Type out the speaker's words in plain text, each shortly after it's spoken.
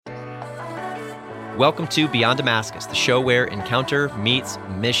Welcome to Beyond Damascus, the show where encounter meets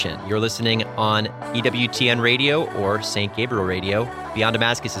mission. You're listening on EWTN Radio or St. Gabriel Radio. Beyond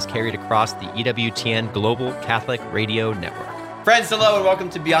Damascus is carried across the EWTN Global Catholic Radio Network. Friends, hello, and welcome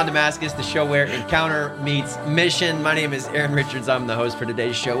to Beyond Damascus, the show where encounter meets mission. My name is Aaron Richards. I'm the host for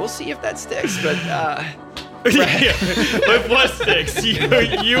today's show. We'll see if that sticks, but... With what sticks? You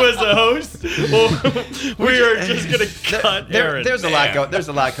as a host? Well, we are just gonna cut Aaron. There's a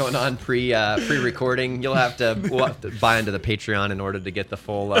lot going on pre-recording. We'll have to buy into the Patreon in order to get the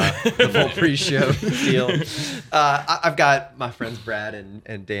full pre-show deal. I've got my friends Brad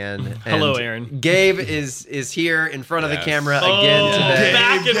and Dan. Hello, Aaron. Gabe is here in front of the camera again today.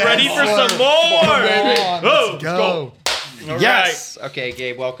 Back and ready for some more. Let's go. Yes. Right. Okay,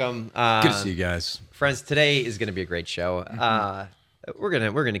 Gabe, welcome. Good to see you guys. Friends, today is going to be a great show. We're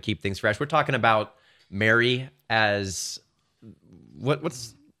gonna keep things fresh. We're talking about Mary as what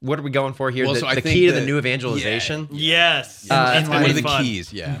are we going for here? Well, the key to the new evangelization. Yeah. Yes, that's one of the fun.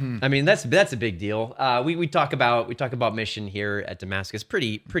 keys. Yeah, I mean that's a big deal. We talk about mission here at Damascus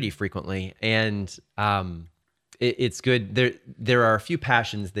pretty frequently, and it's good. There are a few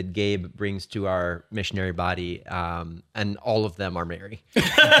passions that Gabe brings to our missionary body, and all of them are Mary.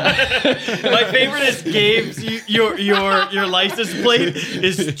 My favorite is Gabe's. Your license plate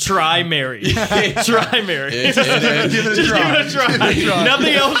is try Mary. Try Mary. Give it a try.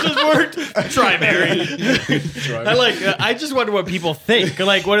 Nothing else has worked. Try Mary. I just wonder what people think.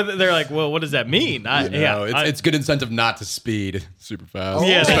 Like, they're like? Well, what does that mean? It's good incentive not to speed super fast.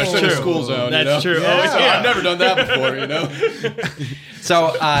 Yeah, especially true. in the school zone. That's true. Yeah. I've never done that before.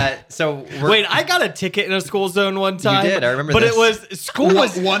 So wait, I got a ticket in a school zone one time. You did. I remember. But this. it was school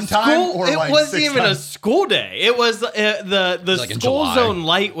was one time, or it like wasn't 6 even times? a school day. It was the like in school July. zone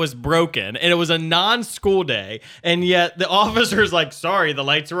light was broken, and it was a non-school day. And yet the officer's like, "Sorry, the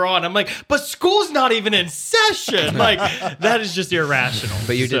lights were on." I'm like, "But school's not even in session." Like that is just irrational.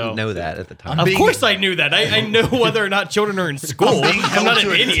 But you didn't know that at the time. Of course, I knew that. I know whether or not children are in school. I'm not an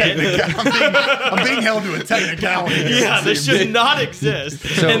idiot. I'm being held to a technicality. Yeah, this should not exist.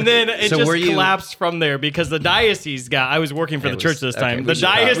 And then it just were you- collapsed from there because the diocese I was working for the church this time. okay, The we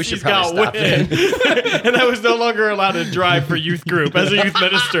should diocese probably got stop wind. And I was no longer allowed to drive for youth group as a youth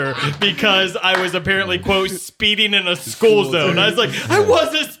minister because I was apparently, quote, speeding in a school zone. I was like, I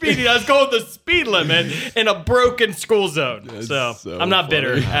wasn't speeding. I was going the speed limit in a broken school zone. So I'm not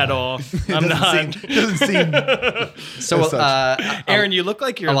bitter at all. I'm not. Doesn't seem. So, Aaron, you look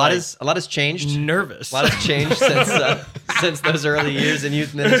like you're a lot has changed. nervous. A lot has changed since those early years in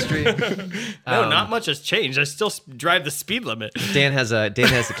youth ministry. No, not much has changed. I still drive the speed limit. Dan has a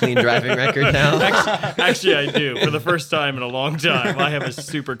clean driving record now. Actually, I do. For the first time in a long time, I have a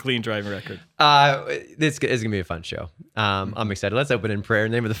super clean driving record. It's gonna be a fun show. I'm excited. Let's open in prayer.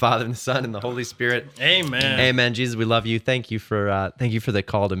 In the name of the Father and the Son and the Holy Spirit. Amen. Amen. Jesus, we love you. Thank you for the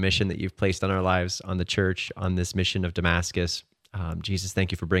call to mission that you've placed on our lives, on the church, on this mission of Damascus. Jesus,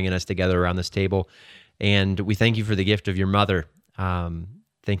 thank you for bringing us together around this table, and we thank you for the gift of your mother.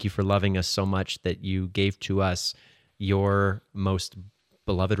 Thank you for loving us so much that you gave to us your most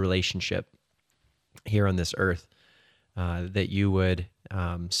beloved relationship here on this earth, that you would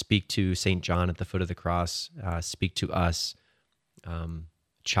speak to St. John at the foot of the cross, speak to us,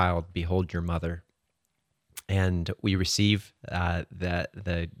 child, behold your mother. And we receive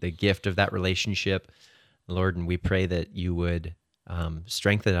the gift of that relationship, Lord, and we pray that you would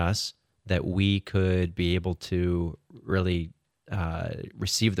strengthen us, that we could be able to really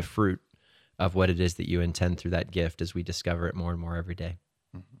receive the fruit of what it is that you intend through that gift as we discover it more and more every day.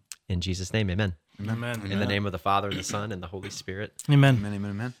 In Jesus' name, amen. Amen. In the name of the Father, and the Son, and the Holy Spirit. Amen.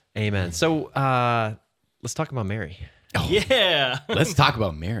 Amen. Amen. So let's talk about Mary. Yeah. Let's talk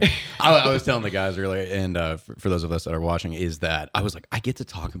about Mary. I was telling the guys earlier, and for those of us that are watching, is that I was like, I get to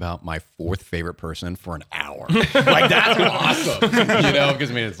talk about my fourth favorite person for an hour. Like, that's awesome.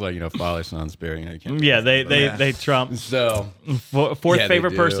 Because I mean, it's like, Father, Son, Spirit. You can't They trump. So Fourth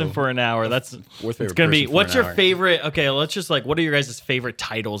favorite person for an hour. That's fourth favorite. It's gonna be. person for What's an your hour. favorite? Okay, let's just what are your guys' favorite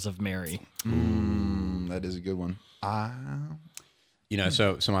titles of Mary? That is a good one.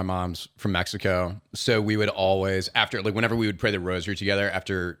 So my mom's from Mexico, so we would always, after, whenever we would pray the rosary together,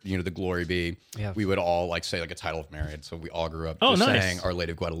 after, the Glory Be, we would all, say, a title of Mary. So we all grew up just saying Our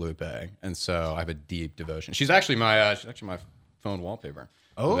Lady of Guadalupe. And so I have a deep devotion. She's actually my phone wallpaper.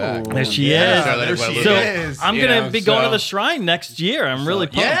 Oh, There she There is. she So is. I'm gonna be going to the shrine next year. I'm really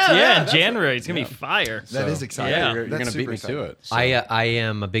pumped. yeah, in January. It's gonna be fire. That is exciting. Yeah. You're going to beat me to it. So. I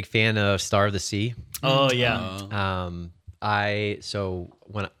am a big fan of Star of the Sea. Oh yeah.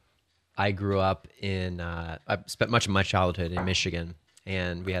 When I grew up I spent much of my childhood in Michigan,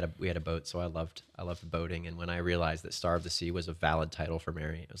 and we had a boat, so I loved boating. And when I realized that Star of the Sea was a valid title for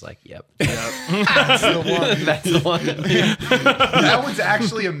Mary, it was like, yep, That's the one. that's the one. That was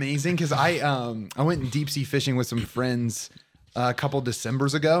actually amazing because I went deep sea fishing with some friends a couple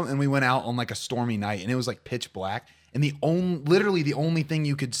Decembers ago, and we went out on like a stormy night, and it was like pitch black, and literally the only thing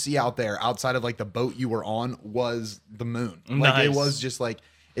you could see out there outside of like the boat you were on was the moon. Like it was just like,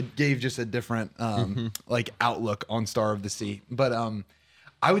 it gave just a different like outlook on Star of the Sea. But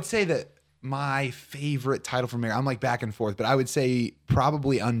I would say that my favorite title for Mary, I'm like back and forth, but I would say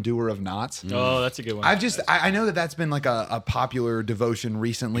probably Undoer of Knots. Oh, that's a good one. I know that's been like a popular devotion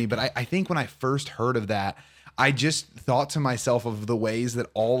recently, but I think when I first heard of that, I just thought to myself of the ways that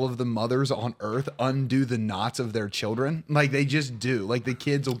all of the mothers on earth undo the knots of their children. Like they just do. Like the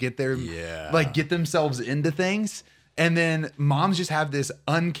kids will get get themselves into things. And then moms just have this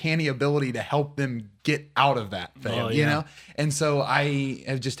uncanny ability to help them get out of that thing, you know? And so I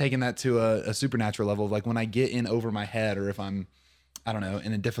have just taken that to a supernatural level of like when I get in over my head, or if I'm, I don't know,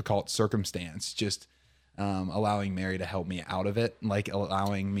 in a difficult circumstance, just allowing Mary to help me out of it, like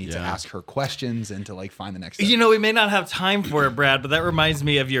allowing me to ask her questions and to like find the next step. You know, we may not have time for it, Brad, but that reminds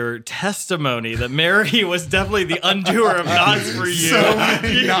me of your testimony that Mary was definitely the undoer of knots for you. So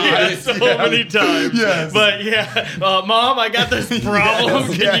many knots. Many times. Yes. But Mom, I got this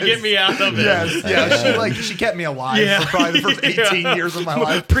problem. Can you get me out of it? Yes. She kept me alive for probably the first 18 years of my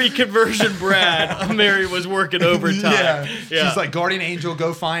life. Pre-conversion Brad, Mary was working overtime. Yeah. She's like, guardian angel,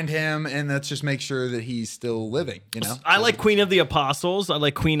 go find him, and let's just make sure that he's still living, you know? I like Queen of the Apostles. I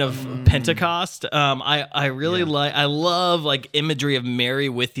like Queen of Pentecost. I really I love like imagery of Mary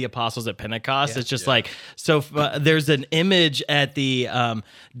with the apostles at Pentecost. It's just like, so there's an image at the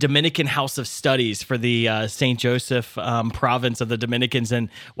Dominican House of Studies for the St. Joseph province of the Dominicans in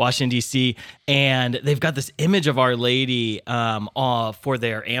Washington, D.C. And they've got this image of Our Lady for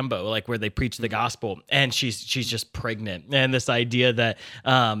their ambo, like where they preach the gospel. And she's just pregnant. And this idea that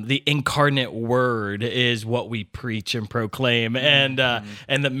the incarnate word is what we preach and proclaim, and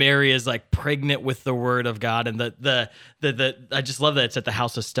that Mary is like pregnant with the word of God, and the I just love that it's at the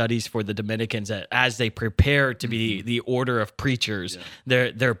House of Studies for the Dominicans, that as they prepare to be the order of preachers,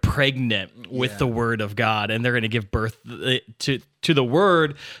 they're pregnant with the word of God, and they're going to give birth to the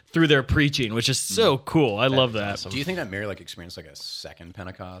word through their preaching, which is so cool. I love that. Awesome. Do you think that Mary like experienced like a second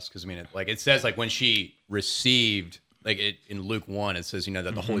Pentecost? Because I mean, it says like when she received. Like in Luke 1, it says, you know,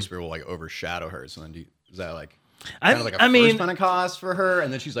 that the Holy Spirit will like overshadow her. So then is that like kind of like a first Pentecost for her?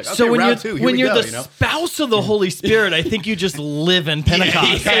 And then she's like, okay, so round two, when you're the you know? spouse of the Holy Spirit, I think you just live in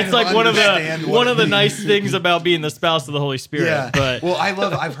Pentecost. It's like one of the nice things about being the spouse of the Holy Spirit. Yeah. But well,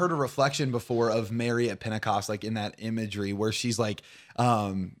 I've heard a reflection before of Mary at Pentecost, like in that imagery where she's like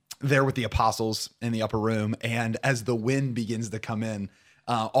there with the apostles in the upper room, and as the wind begins to come in,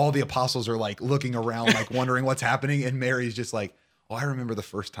 all the apostles are like looking around, like wondering what's happening, and Mary's just like, "Oh, I remember the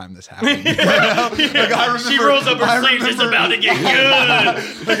first time this happened." Like, I remember, she rolls up her sleeves. It's about to get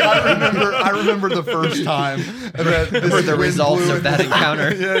good. Like I remember the first time that the results of that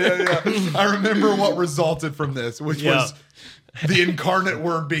encounter. I remember what resulted from this, which was the incarnate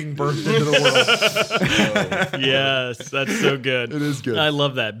word being birthed into the world. Yes, that's so good. It is good. I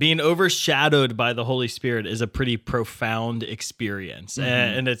love that. Being overshadowed by the Holy Spirit is a pretty profound experience.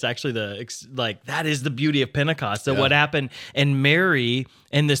 And it's actually that is the beauty of Pentecost. So what happened, and Mary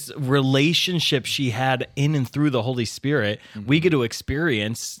and this relationship she had in and through the Holy Spirit, we get to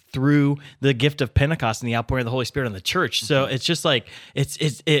experience through the gift of Pentecost and the outpouring of the Holy Spirit on the church. So it's just like,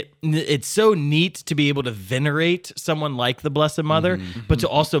 it's so neat to be able to venerate someone like the Blessed Mother, but to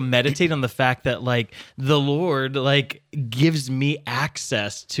also meditate on the fact that like the Lord like gives me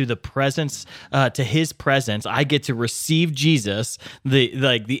access to the presence, to his presence. I get to receive Jesus,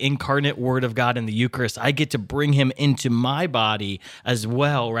 the incarnate word of God in the Eucharist. I get to bring him into my body as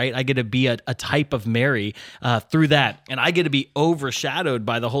well, right? I get to be a type of Mary through that. And I get to be overshadowed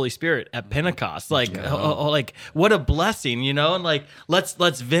by the Holy Spirit at Pentecost. Like, like what a blessing, you know? And like,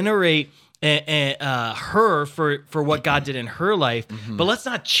 let's venerate her for what God did in her life, but let's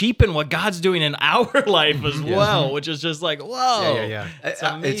not cheapen what God's doing in our life as well, which is just like, whoa.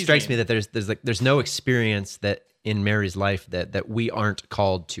 It strikes me that there's no experience that in Mary's life that we aren't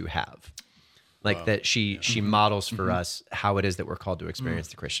called to have. Like that she models for us how it is that we're called to experience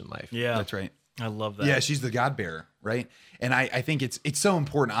the Christian life. Yeah, That's right. I love that. Yeah, she's the God bearer, right? And I think it's so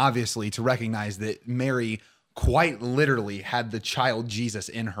important, obviously, to recognize that Mary quite literally had the child Jesus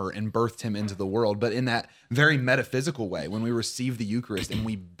in her and birthed him into the world. But in that very metaphysical way, when we receive the Eucharist and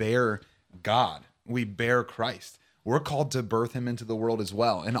we bear God, we bear Christ, we're called to birth him into the world as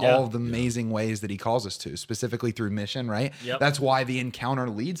well in all of the amazing ways that he calls us to, specifically through mission, right? Yep. That's why the encounter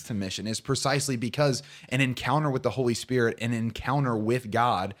leads to mission, is precisely because an encounter with the Holy Spirit, an encounter with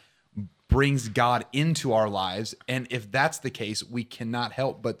God, brings God into our lives. And if that's the case, we cannot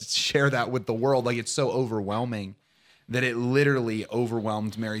help but share that with the world. Like, it's so overwhelming that it literally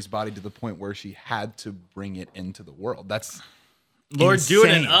overwhelmed Mary's body to the point where she had to bring it into the world. That's Lord, insane. do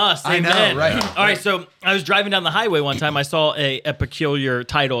it in us. Amen. I know, right? Yeah. All right, so I was driving down the highway one time. I saw a peculiar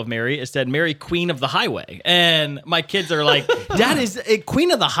title of Mary. It said, Mary, Queen of the Highway. And my kids are like, Dad, is a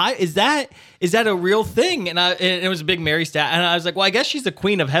Queen of the High? Is that a real thing? And it was a big Mary stat. And I was like, well, I guess she's the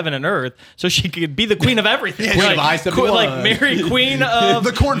Queen of heaven and earth, so she could be the Queen of everything. Queen of I-71. Like Mary, Queen of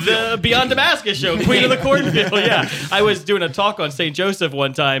The cornfield. the Beyond Damascus show, Queen of the cornfield. Yeah. I was doing a talk on St. Joseph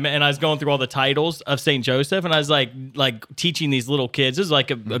one time, and I was going through all the titles of St. Joseph, and I was like teaching these little kids. This is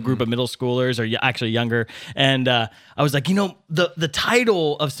like a group of middle schoolers, or actually younger, and I was like, the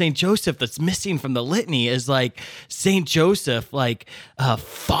title of St. Joseph that's missing from the litany is like St. Joseph, like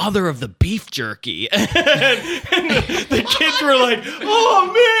father of the beef jerky. And the kids were like, oh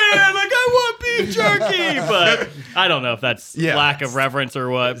man, like I want beef jerky, but I don't know if that's lack of reverence or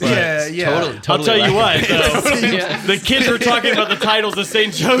what. But Totally. I'll tell you what, though, the kids were talking about the titles of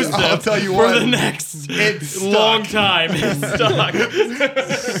St. Joseph I'll tell you for what, the next long time. It's stuck.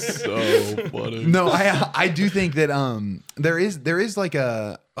 So funny. No, I do think that there is like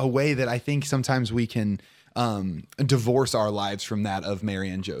a way that I think sometimes we can divorce our lives from that of Mary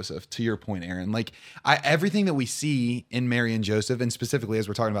and Joseph. To your point, Aaron, like everything that we see in Mary and Joseph, and specifically as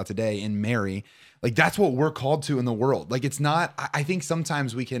we're talking about today in Mary, like that's what we're called to in the world. Like it's not. I think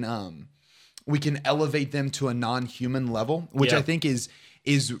sometimes we can elevate them to a non-human level, which I think is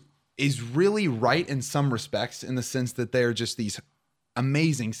really right in some respects, in the sense that they're just these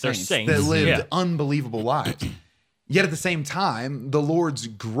amazing saints that lived unbelievable lives. Yet at the same time, the Lord's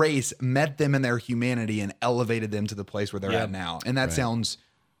grace met them in their humanity and elevated them to the place where they're at now. And that sounds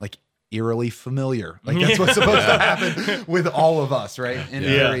like eerily familiar. Like that's what's supposed to happen with all of us, right?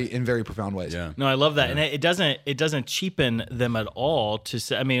 In very profound ways. Yeah. No, I love that. And it doesn't cheapen them at all to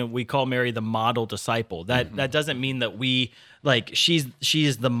say, I mean, we call Mary the model disciple. That doesn't mean that we like she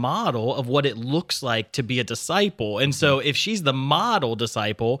is the model of what it looks like to be a disciple. And so if she's the model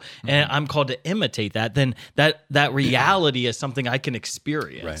disciple and I'm called to imitate that, then that reality is something I can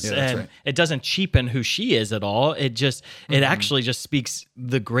experience. Right. Yeah, and it doesn't cheapen who she is at all. It just it actually just speaks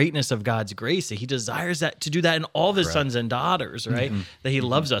the greatness of God's grace. He desires that to do that in all of his sons and daughters, right? That he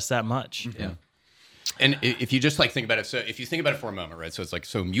loves us that much. Yeah. And if you just like think about it, so if you think about it for a moment, right? So it's like,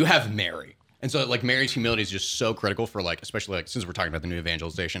 so you have Mary. And so like Mary's humility is just so critical for like, especially like since we're talking about the new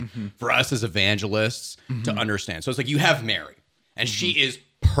evangelization, for us as evangelists to understand. So it's like you have Mary and she is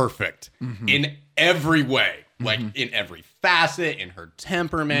perfect in every way, like in every facet, in her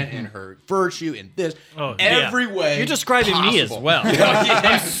temperament, in her virtue, in this, every way. You're describing me as possible. well.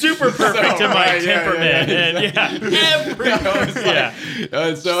 I'm super perfect in my temperament. Every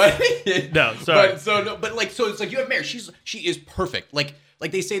so it's like you have Mary. She is perfect. Like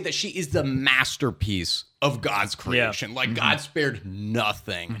they say that she is the masterpiece of God's creation. Like God spared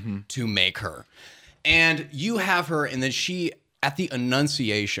nothing to make her. And you have her, and then she at the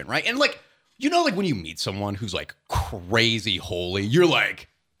Annunciation, right? And like, like when you meet someone who's like crazy holy, you're like,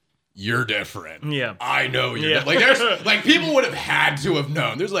 you're different. Yeah. I know you're different. Like there's like people would have had to have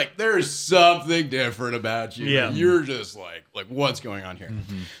known. There's something different about you. Yeah. You're just like what's going on here?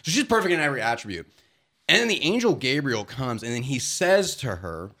 So she's perfect in every attribute. And then the angel Gabriel comes, and then he says to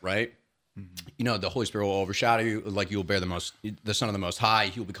her, right? The Holy Spirit will overshadow you, like you will bear the Son of the Most High.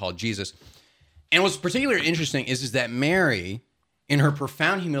 He will be called Jesus. And what's particularly interesting is that Mary, in her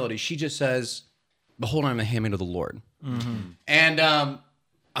profound humility, she just says, "Behold, I am the handmaid of the Lord." And I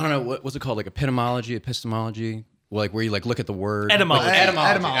don't know what's it called, like epistemology. Like where you like look at the word etymology.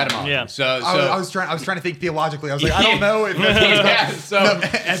 Yeah. So I was trying to think theologically. I was like, I don't know if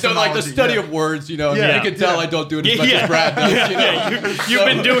so like the study of words, you can tell I don't do it as much as Brad does. You've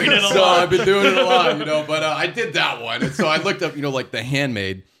been doing it a lot. So I've been doing it a lot, but I did that one. And so I looked up, like the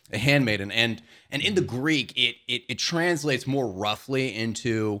handmaiden, and in the Greek it translates more roughly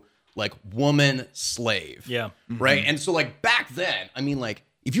into like woman slave. Yeah. Right? And so like back then, I mean like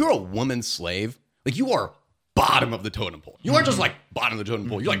if you're a woman slave, like you are bottom of the totem pole. You aren't just like bottom of the totem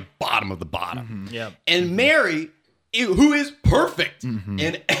pole. You're like bottom of the bottom. Yeah. And Mary, who is perfect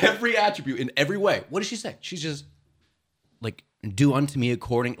in every attribute, in every way, what does she say? She's just like, do unto me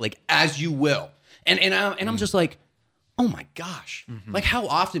according, like as you will. And I'm just like, oh my gosh. Like how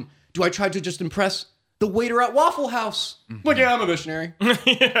often do I try to just impress the waiter at Waffle House. Like, yeah, I'm a missionary.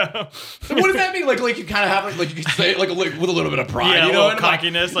 Yeah. So what does that mean? Like you kind of have like you can say it like with a little bit of pride, yeah, you know, and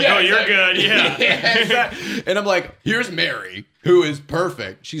cockiness. Like, oh, you're good. Yeah. Yeah, exactly. And I'm like, here's Mary, who is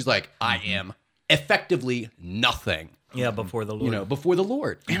perfect. She's like, I am effectively nothing. Yeah, before the Lord. You know, before the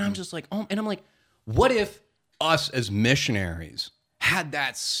Lord. And I'm just like, oh, and I'm like, what if us as missionaries had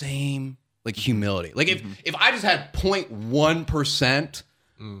that same like humility? Like if I just had 0.1%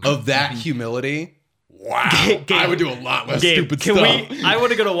 of that humility, wow, I would do a lot less stupid stuff. I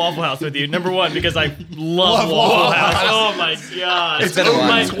want to go to Waffle House with you. Number one, because I love Waffle House. Oh my god! It's been a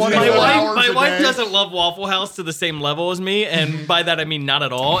while. My wife doesn't love Waffle House to the same level as me, and by that I mean not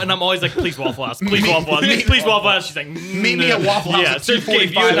at all. And I'm always like, please Waffle House, please Waffle House, please Waffle House. She's like, meet me at Waffle House. Yeah, at so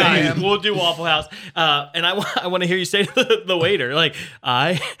Gabe, you and 2:45 I, a.m. we'll do Waffle House. And I want to hear you say to the waiter, like,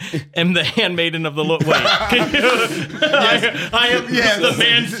 I am the handmaiden of the Lord. Wait, I am the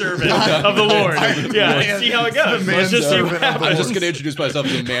manservant of the Lord. Yeah. See how it goes. Let's just see what happens. I'm just going to introduce myself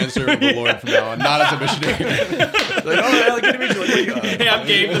as a manservant of the Lord from now on, not as a missionary. Like, oh, good to meet you. Hey, I'm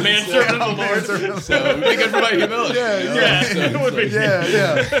Gabe, the manservant of the Lord. So it would be good for my humility. It would be.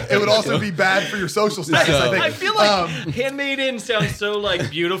 Yeah. It would also be bad for your social status, I think. I feel like handmaiden sounds so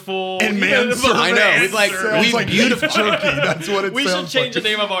like beautiful. And manservant. I know. Sounds like beautiful jerky. That's what it We should sounds change like. the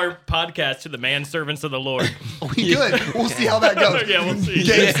name of our podcast to the manservants of the Lord. We could. We'll see how that goes. Yeah, we'll see.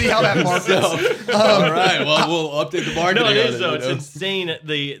 Gabe, see how that markets. All right. Well, we'll update the marketing. No, it is on though. you It's know? insane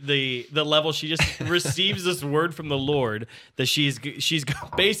the level she just receives this word from the Lord that she's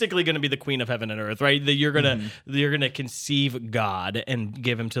basically going to be the queen of heaven and earth, right? That you're gonna conceive God and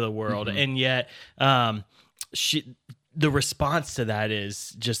give him to the world, and yet the response to that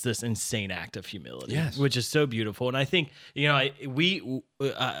is just this insane act of humility, which is so beautiful. And I think, you know,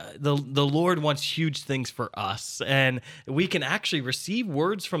 the Lord wants huge things for us, and we can actually receive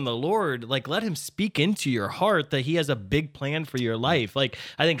words from the Lord. Like, let him speak into your heart that he has a big plan for your life. Like,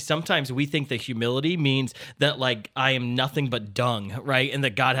 I think sometimes we think that humility means that, like, I am nothing but dung, right? And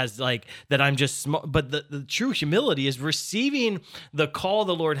that God has, like, that I'm just small. But the true humility is receiving the call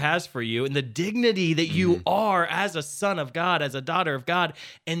the Lord has for you and the dignity that you are as a son of God, as a daughter of God,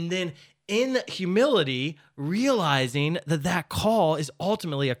 and then in humility, realizing that call is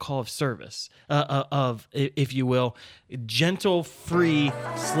ultimately a call of service, of, if you will, gentle, free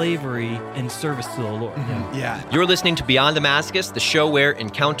slavery and service to the Lord. Yeah. You're listening to Beyond Damascus, the show where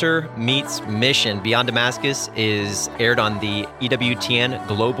encounter meets mission. Beyond Damascus is aired on the EWTN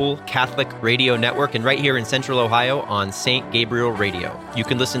Global Catholic Radio Network and right here in Central Ohio on St. Gabriel Radio. You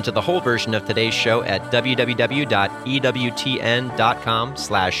can listen to the whole version of today's show at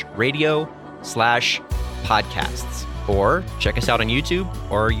www.ewtn.com/radio/podcasts. Or check us out on YouTube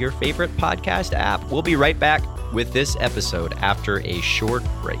or your favorite podcast app. We'll be right back with this episode after a short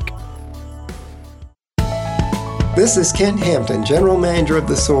break. This is Kent Hampton, General Manager of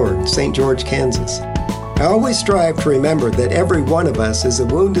the Sword, St. George, Kansas. I always strive to remember that every one of us is a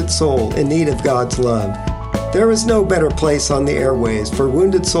wounded soul in need of God's love. There is no better place on the airways for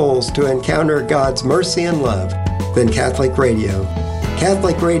wounded souls to encounter God's mercy and love than Catholic radio.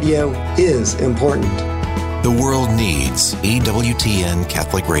 Catholic radio is important. The world needs EWTN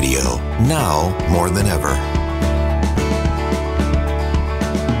Catholic Radio, now more than ever.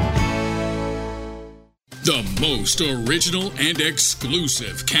 The most original and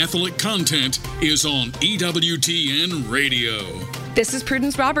exclusive Catholic content is on EWTN Radio. This is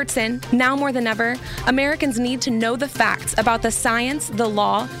Prudence Robertson. Now more than ever, Americans need to know the facts about the science, the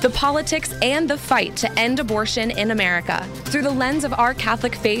law, the politics, and the fight to end abortion in America. Through the lens of our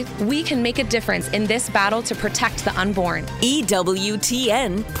Catholic faith, we can make a difference in this battle to protect the unborn.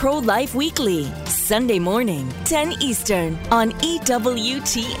 EWTN Pro-Life Weekly, Sunday morning, 10 Eastern, on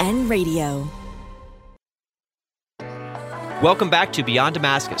EWTN Radio. Welcome back to Beyond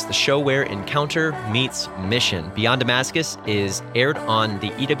Damascus, the show where encounter meets mission. Beyond Damascus is aired on the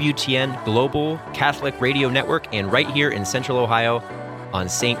EWTN Global Catholic Radio Network and right here in Central Ohio on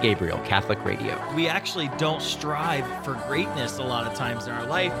St. Gabriel Catholic Radio. We actually don't strive for greatness a lot of times in our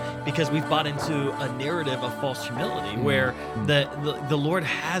life because we've bought into a narrative of false humility where the Lord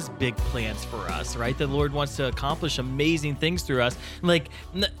has big plans for us, right? The Lord wants to accomplish amazing things through us. Like,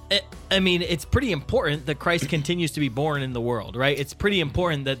 I mean, it's pretty important that Christ continues to be born in the world, right? It's pretty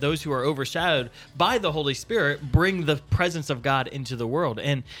important that those who are overshadowed by the Holy Spirit bring the presence of God into the world.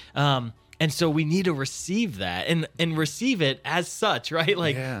 And so we need to receive that and receive it as such, right?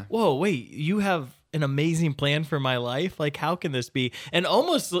 Like, whoa, wait, you have an amazing plan for my life? Like, how can this be? And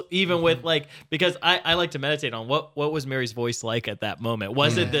almost even with like, because I like to meditate on what was Mary's voice like at that moment?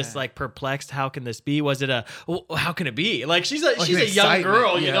 Was it this like perplexed, how can this be? Was it how can it be? Like she's a young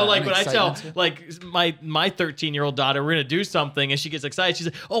girl, you know, like when I tell like my 13-year-old daughter, we're going to do something and she gets excited. She's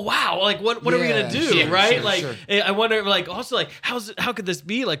like, oh wow. Like what are we going to do? Right. I wonder like also like, how could this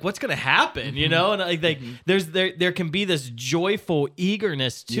be? Like what's going to happen? You know? And like there can be this joyful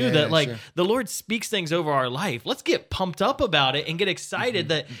eagerness too that like the Lord speaks things over our life. Let's get pumped up about it and get excited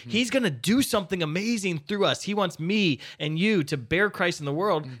that he's going to do something amazing through us. He wants me and you to bear Christ in the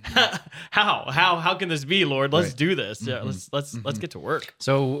world. How can this be, Lord? Let's do this. Yeah, let's get to work.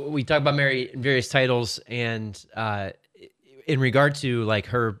 So we talk about Mary in various titles, and in regard to like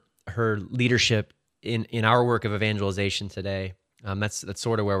her leadership in our work of evangelization today, that's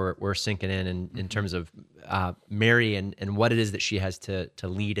sort of where we're sinking in terms of Mary and what it is that she has to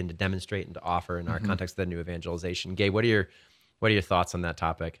lead and to demonstrate and to offer in our context of the new evangelization. Gabe, what are your thoughts on that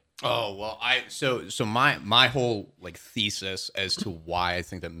topic? Oh, well, so my whole like thesis as to why I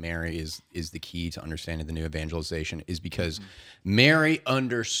think that Mary is the key to understanding the new evangelization is because Mary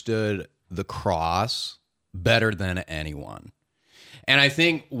understood the cross better than anyone. And I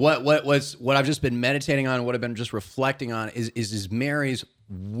think what I've just been meditating on, what I've been just reflecting on is Mary's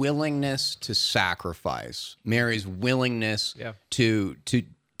willingness to sacrifice, Mary's willingness to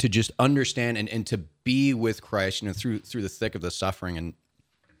just understand and to be with Christ, you know, through the thick of the suffering. And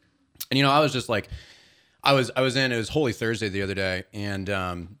you know, I was just like, it was Holy Thursday the other day, and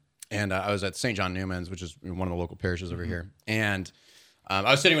I was at St. John Newman's, which is one of the local parishes over here, and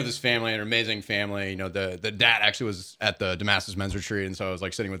I was sitting with this family, an amazing family. You know, the dad actually was at the Damascus men's retreat, and so I was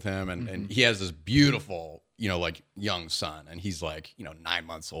like sitting with him, and he has this beautiful, you know, like young son, and he's like, you know, 9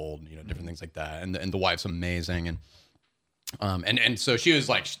 months old, you know, different things like that, and the wife's amazing, and so she was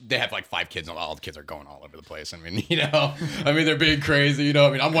like, they have like 5 kids, and all the kids are going all over the place. I mean, you know, they're being crazy, you know.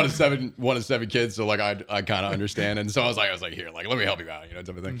 I mean, I'm one of seven kids, so like I kind of understand, and so I was like, here, like let me help you out, you know,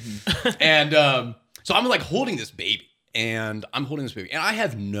 type of thing, and so I'm like holding this baby. And I'm holding this baby, and I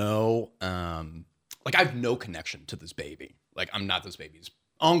have no connection to this baby. Like, I'm not this baby's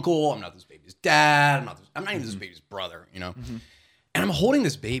uncle. I'm not this baby's dad. I'm not even this baby's brother, you know? And I'm holding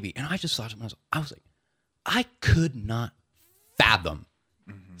this baby, and I just thought to myself, I was like, I could not fathom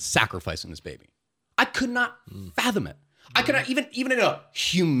sacrificing this baby. I could not fathom it. I could not, even in a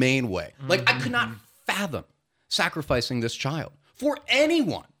humane way. Like, I could not fathom sacrificing this child for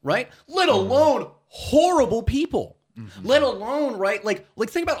anyone, right? Let alone horrible people. Let alone, right? Like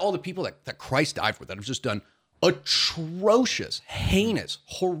think about all the people that Christ died for that have just done atrocious, heinous,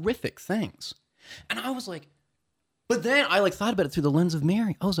 horrific things. And I was like, but then I like thought about it through the lens of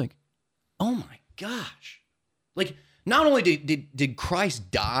Mary. I was like, oh my gosh. Like, not only did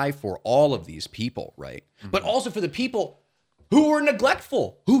Christ die for all of these people, right? But also for the people who were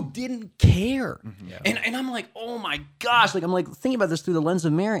neglectful, who didn't care. And I'm like, oh my gosh. Like, I'm like thinking about this through the lens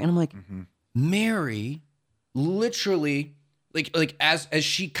of Mary, and I'm like, Mary literally, like as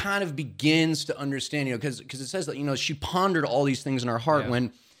she kind of begins to understand, you know, because it says that, you know, she pondered all these things in her heart when,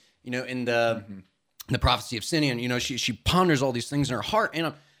 you know, in the prophecy of Simeon, you know, she ponders all these things in her heart,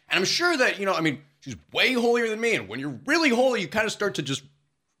 and I'm sure that, you know, I mean, she's way holier than me, and when you're really holy, you kind of start to just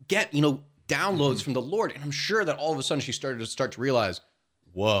get, you know, downloads from the Lord, and I'm sure that all of a sudden she started to realize,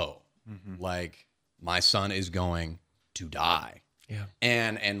 whoa, like my son is going to die,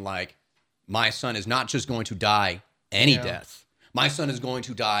 and like, my son is not just going to die any death. My son is going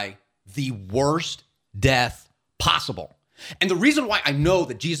to die the worst death possible. And the reason why I know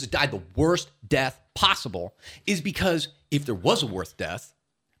that Jesus died the worst death possible is because if there was a worst death,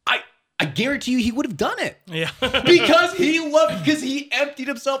 I guarantee you he would have done it. Yeah. because he emptied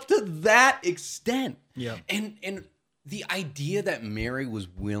himself to that extent. Yeah. And the idea that Mary was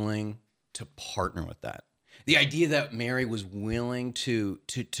willing to partner with that, the idea that Mary was willing to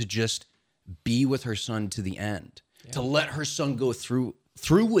just be with her son to the end, to let her son go through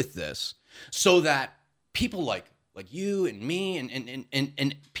with this, so that people like you and me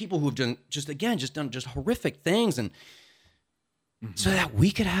and people who have done just horrific things, and so that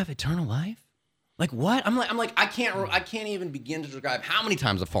we could have eternal life. Like what? I'm like I can't even begin to describe how many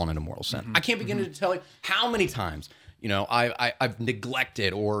times I've fallen into mortal sin. I can't begin to tell you how many times, you know, I've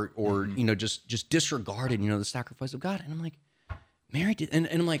neglected or you know, just disregarded, you know, the sacrifice of God. And I'm like, Mary did, and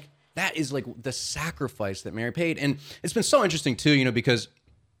I'm like, that is like the sacrifice that Mary paid. And it's been so interesting too, you know, because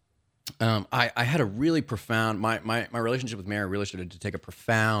I had a really profound, my relationship with Mary really started to take a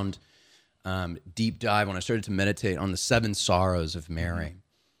profound deep dive when I started to meditate on the 7 sorrows of Mary.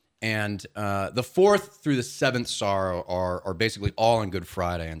 And the fourth through the seventh sorrow are basically all on Good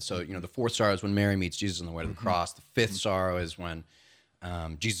Friday. And so, the fourth sorrow is when Mary meets Jesus on the way to the cross. The fifth sorrow is when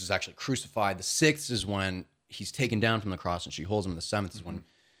Jesus is actually crucified. The sixth is when he's taken down from the cross and she holds him. The seventh is when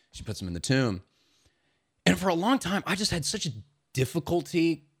she puts him in the tomb. And for a long time, I just had such a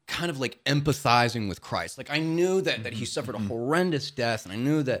difficulty kind of like empathizing with Christ. Like I knew that he suffered a horrendous death, and I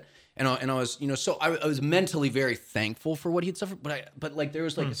knew that, and I was, so I was mentally very thankful for what he had suffered, but like there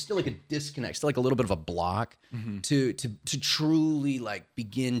was like still like a disconnect, still like a little bit of a block to truly like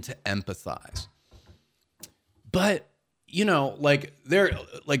begin to empathize. But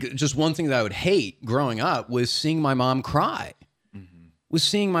like just one thing that I would hate growing up was seeing my mom cry. Was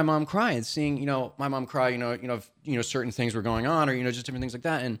seeing my mom cry and seeing, my mom cry, if, certain things were going on, or, just different things like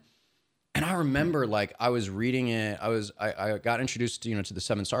that. And I remember like I was reading it. I got introduced to, to the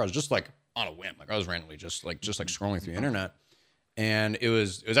Seven Sorrows just like on a whim. Like I was randomly just like scrolling through the internet. And it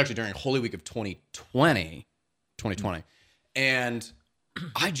was actually during Holy Week of 2020. And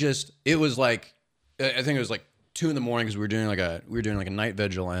it was like, I think it was like 2 a.m. because we were doing like a night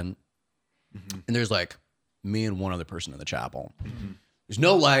vigil, and there's like me and one other person in the chapel. There's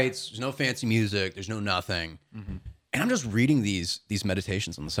no lights, there's no fancy music, there's no nothing. And I'm just reading these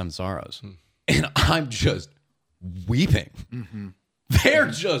meditations on the Seven Sorrows. And I'm just weeping. They're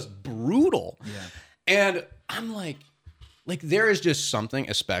just brutal. And I'm like there is just something,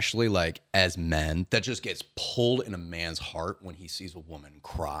 especially like as men, that just gets pulled in a man's heart when he sees a woman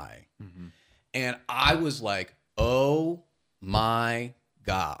cry. And I was like, oh my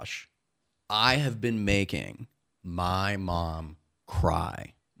gosh, I have been making my mom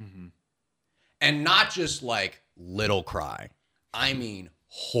cry. And not just like little cry. I mean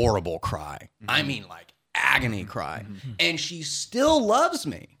horrible cry. I mean like agony cry. And she still loves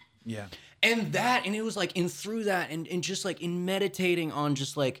me. Yeah. And it was like through that and just like in meditating on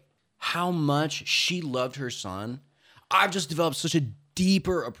just like how much she loved her son, I've just developed such a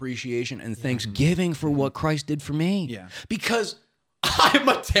deeper appreciation and thanksgiving for what Christ did for me. Yeah. Because I'm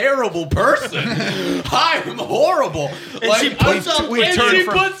a terrible person. I'm horrible. And like, she puts up with it.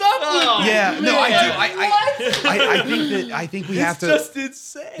 Yeah, no, I do. I think we have to. It's just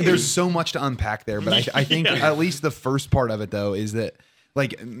insane. There's so much to unpack there, but I think at least the first part of it though is that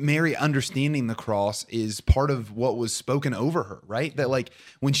like Mary understanding the cross is part of what was spoken over her, right? That like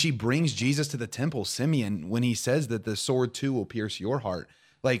when she brings Jesus to the temple, Simeon, when he says that the sword too will pierce your heart,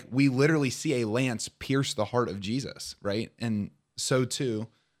 like we literally see a lance pierce the heart of Jesus, right? And so too,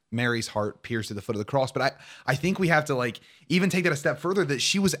 Mary's heart pierced at the foot of the cross. But I think we have to like even take that a step further, that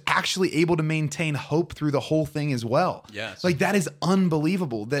she was actually able to maintain hope through the whole thing as well. Yes. Like that is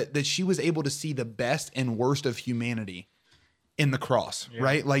unbelievable that she was able to see the best and worst of humanity in the cross,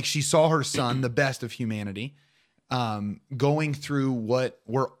 right? Like she saw her son, the best of humanity, going through what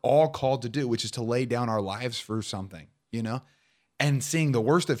we're all called to do, which is to lay down our lives for something, and seeing the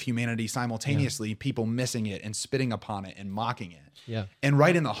worst of humanity simultaneously, people missing it and spitting upon it and mocking it. Yeah. And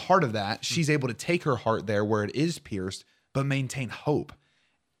right in the heart of that, she's able to take her heart there where it is pierced, but maintain hope.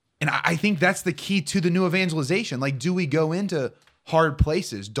 And I think that's the key to the new evangelization. Like, do we go into hard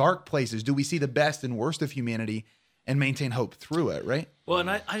places, dark places? Do we see the best and worst of humanity and maintain hope through it, right? Well, and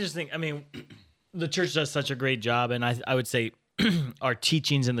I just think, the church does such a great job, and I would say our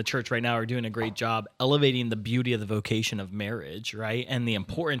teachings in the church right now are doing a great job elevating the beauty of the vocation of marriage, right? And the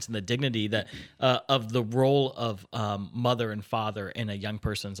importance and the dignity that of the role of mother and father in a young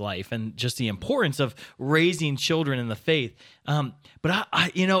person's life, and just the importance of raising children in the faith. But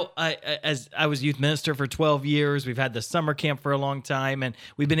as I was youth minister for 12 years, we've had the summer camp for a long time, and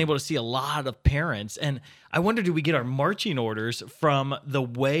we've been able to see a lot of parents. And I wonder, do we get our marching orders from the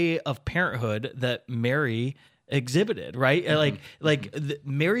way of parenthood that Mary exhibited, right?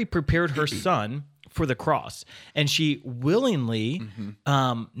 Mary prepared her son for the cross, and she willingly,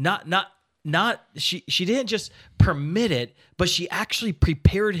 she didn't just permit it, but she actually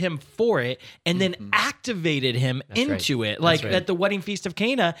prepared him for it, and then activated him into it. Like at the wedding feast of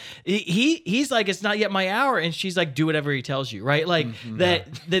Cana, he's like, it's not yet my hour, and she's like, do whatever he tells you, right? Like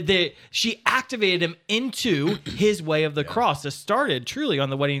she activated him into his way of the cross that started truly on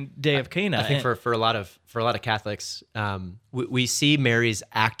the wedding day of Cana. I think for a lot of Catholics, we see Mary's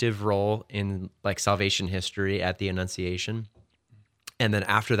active role in like salvation history at the Annunciation. And then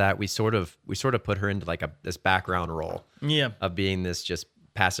after that, we sort of put her into like this background role, of being this just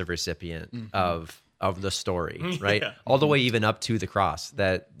passive recipient of the story, right? All the way even up to the cross.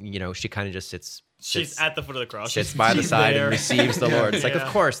 That she kind of just sits. She's at the foot of the cross. Sits by the side and receives the Lord. It's like, of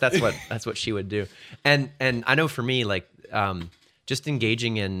course, that's what she would do. And I know for me, like just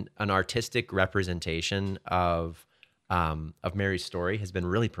engaging in an artistic representation of of Mary's story has been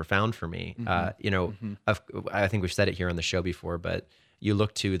really profound for me. I think we've said it here on the show before, but you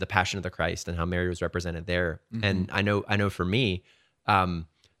look to the Passion of the Christ and how Mary was represented there. And I know for me,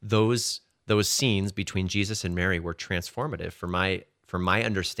 those scenes between Jesus and Mary were transformative for my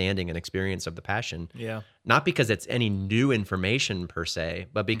understanding and experience of the Passion. Yeah. Not because it's any new information per se,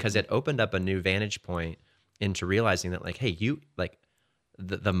 but because it opened up a new vantage point into realizing that, like, hey,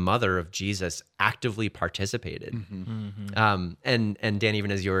 the mother of Jesus actively participated. And Dan,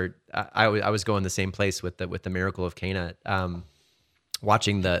 even as I was going the same place with the Miracle of Cana.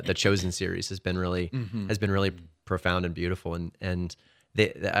 Watching the Chosen series has been really profound and beautiful, and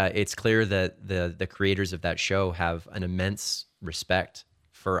it's clear that the creators of that show have an immense respect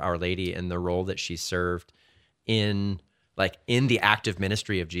for Our Lady and the role that she served in the active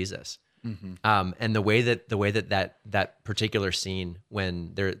ministry of Jesus. And the way that particular scene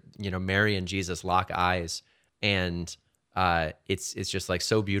when Mary and Jesus lock eyes, and it's just like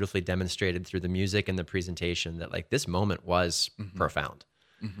so beautifully demonstrated through the music and the presentation that like this moment was profound.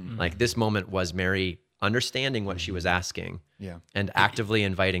 Like this moment was Mary understanding what she was asking, and actively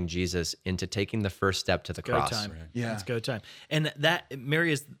inviting Jesus into taking the first step to the cross. Time. Right. Yeah, it's go time. And that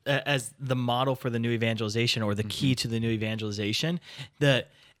Mary is as the model for the new evangelization, or the key to the new evangelization. That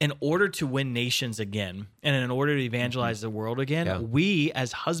in order to win nations again, and in order to evangelize the world again, we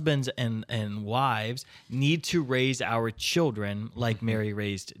as husbands and wives need to raise our children like Mary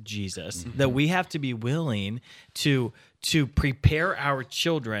raised Jesus. That we have to be willing to prepare our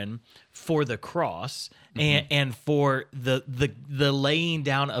children for the cross and for the laying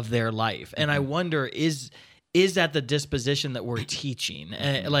down of their life. And I wonder, is that the disposition that we're teaching?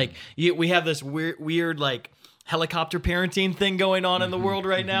 We have this weird like helicopter parenting thing going on in the world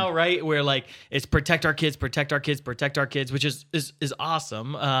right now, right? Where like it's protect our kids, which is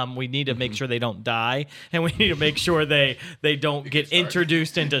awesome. We need to make sure they don't die, and we need to make sure they don't get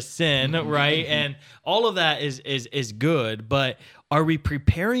introduced into sin, right? And all of that is good, but are we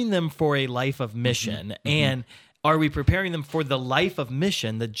preparing them for a life of mission? And are we preparing them for the life of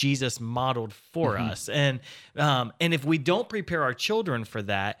mission that Jesus modeled for us? And if we don't prepare our children for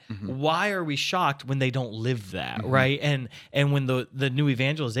that, why are we shocked when they don't live that, right? And when the new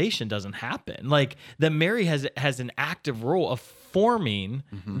evangelization doesn't happen, like that Mary has an active role of forming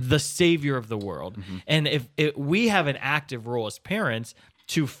the Savior of the world. And if we have an active role as parents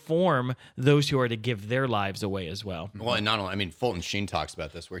to form those who are to give their lives away as well. Well, and not only, Fulton Sheen talks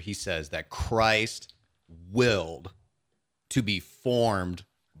about this, where he says that Christ willed to be formed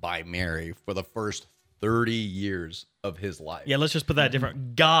by Mary for the first 30 years of his life. Yeah, let's just put that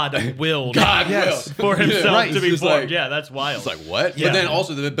different. God willed willed for himself to be formed. Like, yeah, that's wild. It's like, what? Yeah.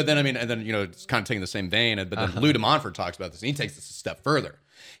 But then it's kind of taking the same vein, but then Lou de Montfort talks about this, and he takes this a step further.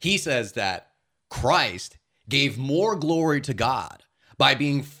 He says that Christ gave more glory to God by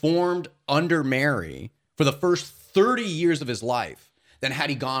being formed under Mary for the first 30 years of his life than had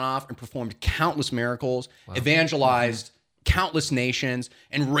he gone off and performed countless miracles, evangelized countless nations,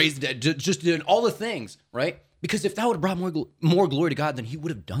 and raised the dead, just did all the things, right? Because if that would have brought more glory to God, then he would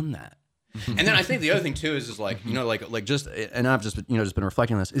have done that. And then I think the other thing too is like, and I've just been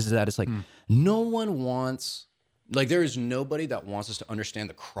reflecting on this, is that it's like no one wants, like there is nobody that wants us to understand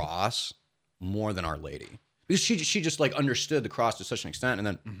the cross more than Our Lady. Because she just like understood the cross to such an extent.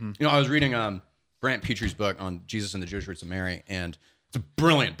 And then, I was reading Brant Petree's book on Jesus and the Jewish Roots of Mary, and it's a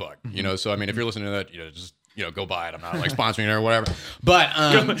brilliant book, So, if you're listening to that, just, go buy it. I'm not like sponsoring it or whatever. But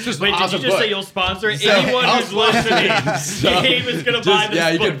it's just wait, awesome did you just book. say you'll sponsor anyone who's listening? Gabe is going to buy this book. Yeah,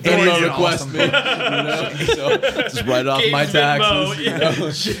 you can Venmo request me. So just write it off my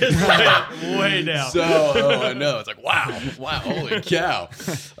taxes. Just went way down. So, I know. It's like, wow, holy cow.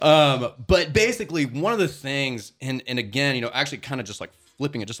 But basically, one of the things, and again, actually kind of just like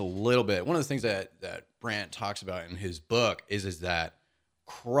flipping it just a little bit, one of the things that Brant talks about in his book is that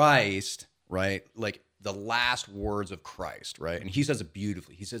Christ, right, like the last words of Christ, right? And he says it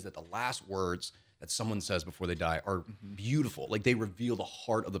beautifully. He says that the last words that someone says before they die are beautiful. Like they reveal the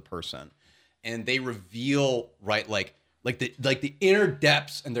heart of the person, and they reveal, right, like the inner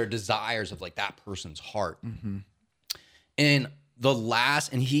depths and their desires of like that person's heart. And the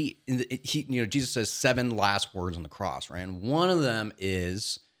last, and he Jesus says 7 last words on the cross, right? And one of them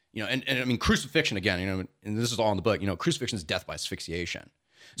is, and crucifixion again, and this is all in the book, crucifixion is death by asphyxiation.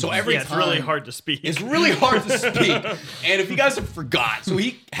 So every time, it's really hard to speak. It's really hard to speak. And if you guys have forgot, so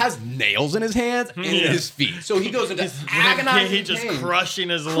he has nails in his hands and in his feet. So he goes into agonizing pain. He's just crushing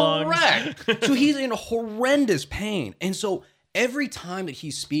his lungs. Correct. So he's in horrendous pain. And so every time that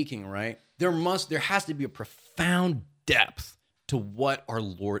he's speaking, right, there has to be a profound depth to what our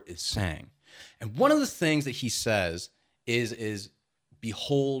Lord is saying. And one of the things that he says is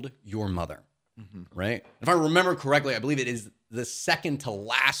behold your mother, right? If I remember correctly, I believe it is the second to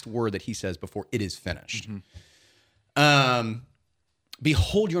last word that he says before it is finished.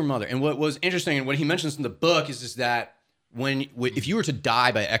 Behold your mother. And what was interesting and what he mentions in the book is that if you were to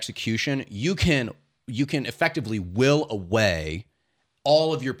die by execution, you can effectively will away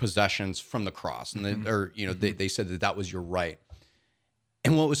all of your possessions from the cross. And they said that was your right.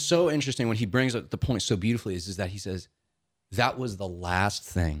 And what was so interesting when he brings up the point so beautifully is that he says that was the last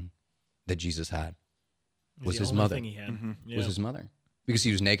thing that Jesus had was his mother. Thing he had. Was his mother, because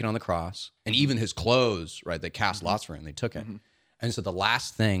he was naked on the cross, and even his clothes, right? They cast lots for him. They took it. And so the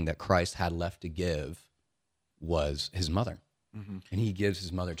last thing that Christ had left to give was his mother. And he gives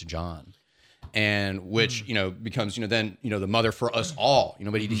his mother to John. And which, becomes, then, the mother for us all,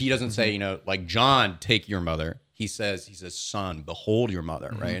 but he doesn't say, like, John, take your mother. He says, son, behold your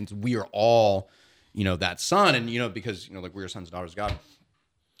mother, right? And we are all, that son. And, because, like we are sons and daughters of God.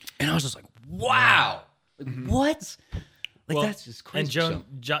 And I was just like, wow, what? Like, that's just crazy. And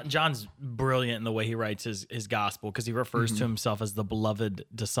John's brilliant in the way he writes his gospel, because he refers to himself as the beloved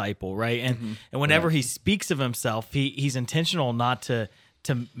disciple, right? And whenever he speaks of himself, he's intentional not to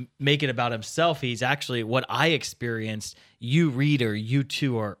make it about himself. He's actually, what I experienced, you reader, you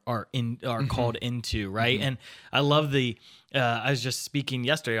too are called into, right? And I love I was just speaking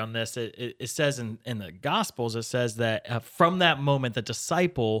yesterday on this. It says in the Gospels, it says that from that moment, the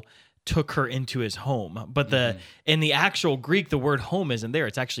disciple took her into his home. But in the actual Greek, the word home isn't there.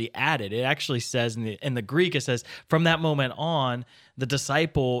 It's actually added. It actually says in the Greek, it says, from that moment on, the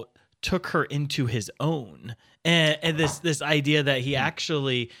disciple took her into his own. And this idea that he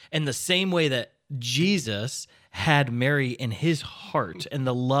actually, in the same way that Jesus had Mary in his heart and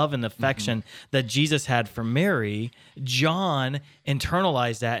the love and affection that Jesus had for Mary, John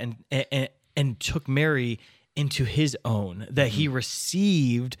internalized that and took Mary into his own, that he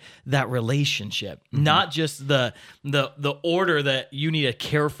received that relationship, not just the order that you need to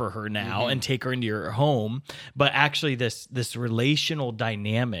care for her now and take her into your home, but actually this relational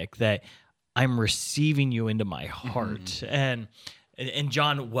dynamic that I'm receiving you into my heart. And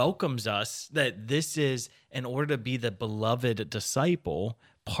John welcomes us that this is, in order to be the beloved disciple,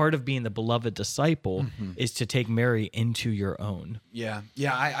 part of being the beloved disciple is to take Mary into your own. Yeah.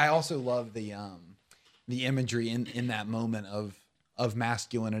 I also love the imagery in that moment of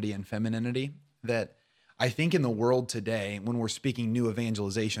masculinity and femininity, that I think in the world today, when we're speaking new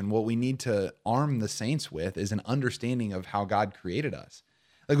evangelization, what we need to arm the saints with is an understanding of how God created us.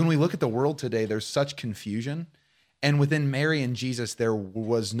 Like, when we look at the world today, there's such confusion, and within Mary and Jesus, there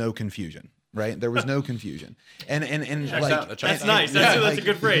was no confusion. Right, there was no confusion, and that's nice. That's a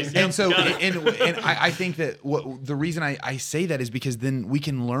good phrase. And so, I think that the reason I say that is because then we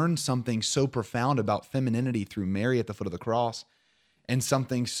can learn something so profound about femininity through Mary at the foot of the cross, and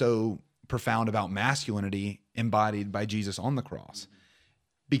something so profound about masculinity embodied by Jesus on the cross,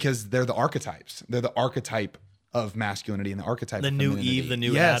 because they're the archetypes. They're the archetype of masculinity and the archetype of femininity. New Eve, the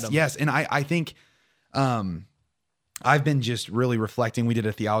new Adam. Yes, and I think. I've been just really reflecting. We did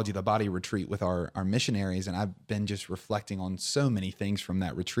a theology of the body retreat with our missionaries, and I've been just reflecting on so many things from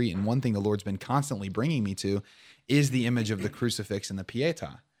that retreat. And one thing the Lord's been constantly bringing me to is the image of the crucifix and the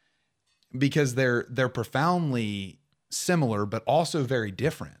pieta, because they're profoundly similar, but also very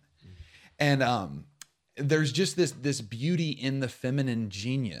different. And there's just this beauty in the feminine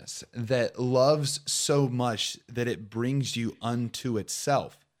genius that loves so much that it brings you unto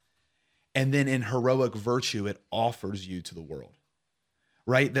itself. And then in heroic virtue, it offers you to the world,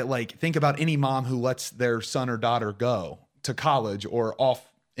 right? That, like, think about any mom who lets their son or daughter go to college or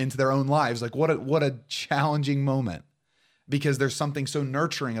off into their own lives. Like, what a challenging moment, because there's something so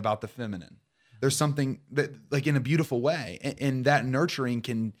nurturing about the feminine. There's something that, like, in a beautiful way, and that nurturing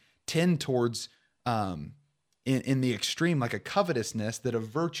can tend towards, in the extreme, like a covetousness that a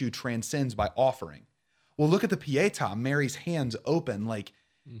virtue transcends by offering. Well, look at the Pietà, Mary's hands open, like,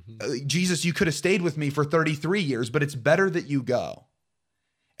 Jesus, you could have stayed with me for 33 years, but it's better that you go,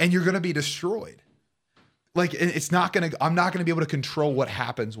 and you're going to be destroyed. Like, I'm not going to be able to control what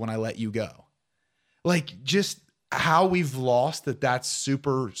happens when I let you go. Like, just how we've lost that's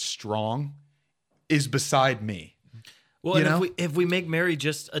super strong is beside me. Well, and if we make Mary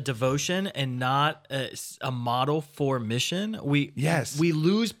just a devotion and not a model for mission, we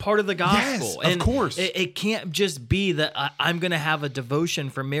lose part of the gospel. Yes, of course. It can't just be that I'm going to have a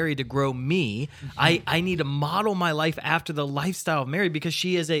devotion for Mary to grow me. I need to model my life after the lifestyle of Mary, because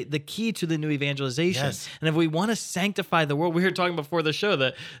she is the key to the new evangelization. Yes. And if we want to sanctify the world, we were talking before the show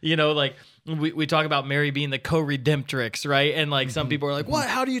that, we talk about Mary being the co-redemptrix, right? And like some people are like, what?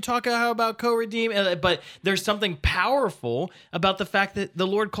 How do you talk about co-redeem? But there's something powerful about the fact that the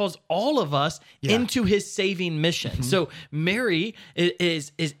Lord calls all of us into his saving mission. So Mary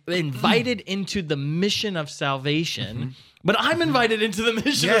is invited into the mission of salvation. But I'm invited into the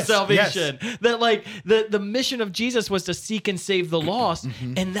mission of salvation. That like the mission of Jesus was to seek and save the lost.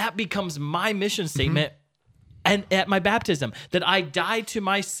 And that becomes my mission statement. And at my baptism, that I die to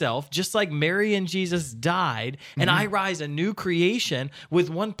myself, just like Mary and Jesus died, and I rise a new creation with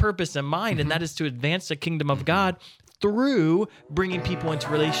one purpose in mind, and that is to advance the kingdom of God through bringing people into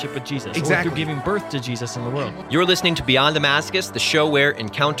relationship with Jesus, or through giving birth to Jesus in the world. You're listening to Beyond Damascus, the show where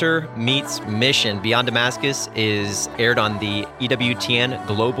encounter meets mission. Beyond Damascus is aired on the EWTN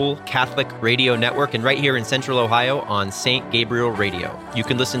Global Catholic Radio Network and right here in Central Ohio on St. Gabriel Radio. You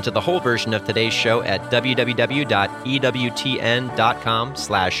can listen to the whole version of today's show at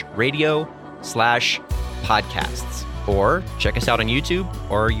www.ewtn.com/radio/podcasts, or check us out on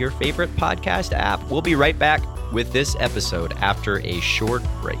YouTube or your favorite podcast app. We'll be right back with this episode after a short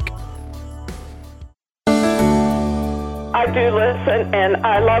break. I do listen, and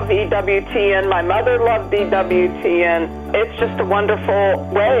I love EWTN. My mother loved EWTN. It's just a wonderful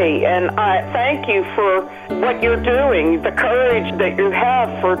way, and I thank you for what you're doing, the courage that you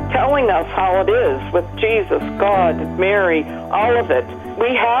have for telling us how it is with Jesus, God, Mary, all of it.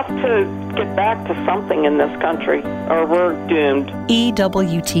 We have to get back to something in this country, or we're doomed.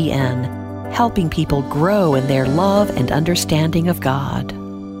 EWTN, helping people grow in their love and understanding of God.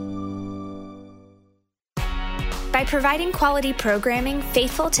 By providing quality programming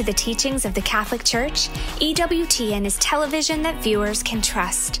faithful to the teachings of the Catholic Church, EWTN is television that viewers can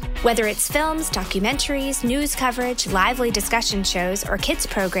trust. Whether it's films, documentaries, news coverage, lively discussion shows, or kids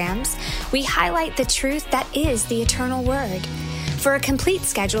programs, we highlight the truth that is the eternal Word. For a complete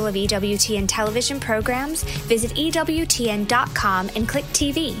schedule of EWTN television programs, visit EWTN.com and click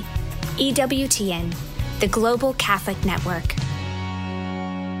TV. EWTN, the Global Catholic Network.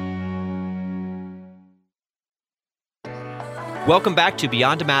 Welcome back to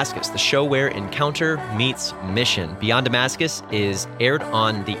Beyond Damascus, the show where encounter meets mission. Beyond Damascus is aired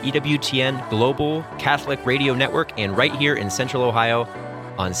on the EWTN Global Catholic Radio Network and right here in Central Ohio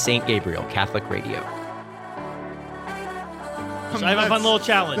on St. Gabriel Catholic Radio. So I have a fun little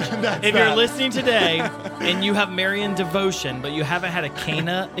challenge. If you're listening today and you have Marian devotion, but you haven't had a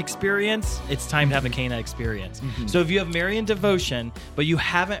Cana experience, it's time to have a Cana experience. So if you have Marian devotion, but you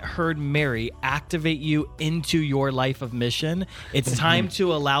haven't heard Mary activate you into your life of mission, it's time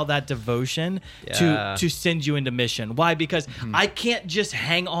to allow that devotion to send you into mission. Why? Because I can't just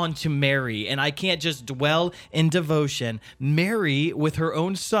hang on to Mary, and I can't just dwell in devotion. Mary, with her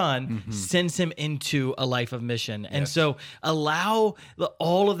own son, sends him into a life of mission. And so allow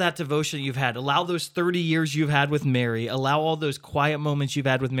all of that devotion you've had, allow those 30 years you've had with Mary, allow all those quiet moments you've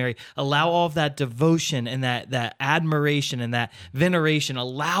had with Mary, allow all of that devotion and that admiration and that veneration,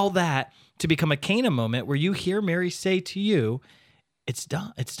 allow that to become a Cana moment where you hear Mary say to you, it's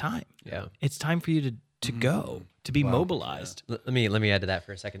done, it's time. Yeah. It's time for you to go, to be mobilized. Yeah. Let me add to that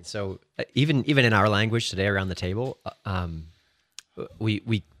for a second. So even in our language today around the table,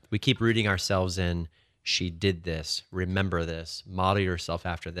 we keep rooting ourselves in, she did this, remember this, model yourself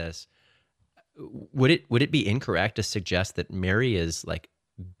after this. Would it be incorrect to suggest that Mary is like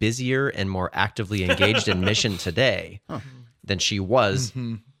busier and more actively engaged in mission today than she was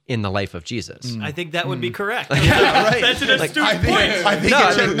in the life of Jesus? I think that would be correct. Yeah, right. That's an astute point. I think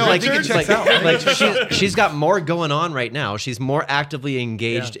it checks out. Like she's got more going on right now. She's more actively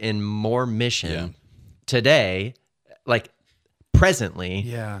engaged in more mission today. Like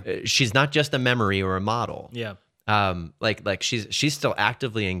presently, she's not just a memory or a model. Yeah. Like she's still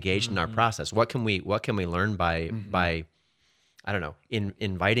actively engaged in our process. What can we learn by I don't know,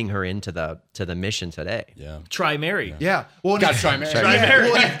 inviting her into the mission today? Yeah. Try Mary. Yeah. Well, gotta try Mary. Try Mary.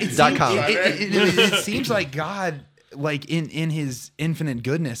 It seems like God, like in his infinite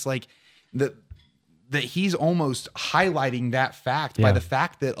goodness, like that he's almost highlighting that fact by the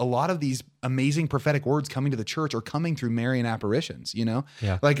fact that a lot of these amazing prophetic words coming to the church are coming through Marian apparitions, you know?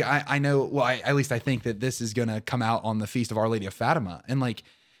 Yeah. Like I know, well, at least I think that this is going to come out on the Feast of Our Lady of Fatima. And like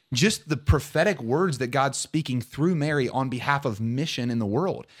just the prophetic words that God's speaking through Mary on behalf of mission in the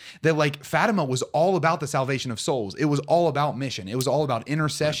world, that like Fatima was all about the salvation of souls. It was all about mission. It was all about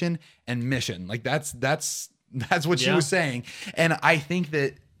intercession and mission. Like that's what she was saying. And I think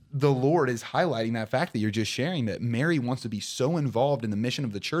that the Lord is highlighting that fact that you're just sharing, that Mary wants to be so involved in the mission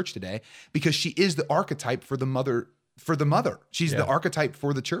of the church today because she is the archetype for the mother for the mother. She's the archetype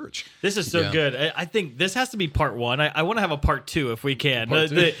for the church. This is so good. I think this has to be part one. I want to have a part two if we can,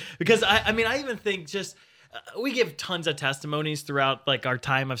 because I mean, I even think just. We give tons of testimonies throughout like our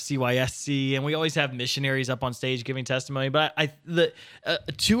time of CYSC, and we always have missionaries up on stage giving testimony. But the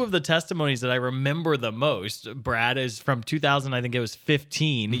two of the testimonies that I remember the most, Brad, is from 2000. I think it was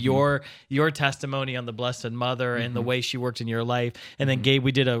 15. Mm-hmm. Your testimony on the Blessed Mother and the way she worked in your life, and then Gabe,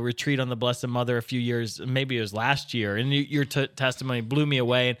 we did a retreat on the Blessed Mother a few years, maybe it was last year, and your testimony blew me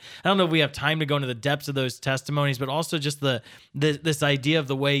away. And I don't know if we have time to go into the depths of those testimonies, but also just this idea of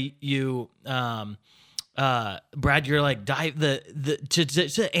the way you. Brad, you're like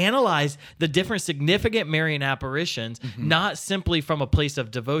to analyze the different significant Marian apparitions, not simply from a place of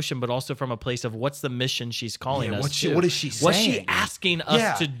devotion, but also from a place of what's the mission she's calling us to. What is she saying? What's she asking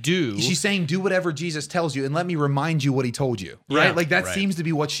us to do? She's saying, do whatever Jesus tells you, and let me remind you what he told you, right? Yeah. Like that seems to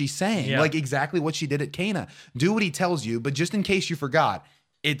be what she's saying, like exactly what she did at Cana. Do what he tells you, but just in case you forgot,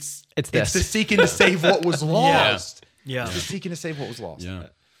 it's the seeking to save what was lost. Yeah. It's the seeking to save what was lost. Yeah.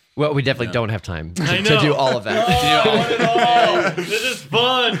 Well, we definitely don't have time to do all of that. I want it all. This is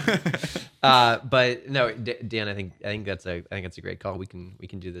fun. But no, Dan, I think that's a great call. We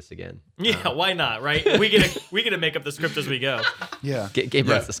can do this again. Yeah, why not? Right? We get to make up the script as we go. Yeah, Gabe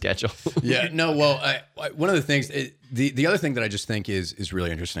runs the schedule. Yeah. No. Well, one of the things, the other thing that I just think is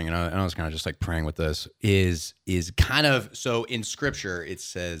really interesting, and I was kind of just like praying with this is kind of so in Scripture it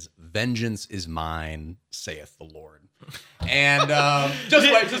says, "Vengeance is mine, saith the Lord." And just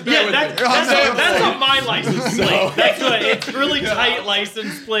bear with me. That's on my license plate. That's what it's really tight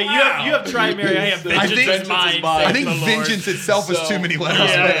license plate. You have tried, Mary. I have vengeance is mine. I think vengeance itself is too many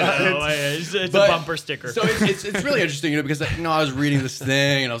letters. It's a bumper sticker. So it's really interesting, because I was reading this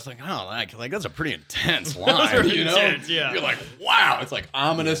thing and I was like, oh, like that's a pretty intense line. Intense, yeah. You're like, wow, it's like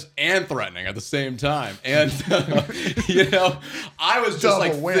ominous and threatening at the same time. And I was just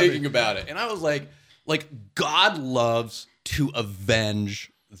like thinking about it, and I was like God loves to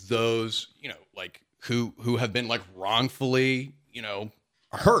avenge those, like who have been like wrongfully,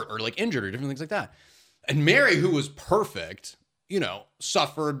 hurt or like injured or different things like that. And Mary, who was perfect,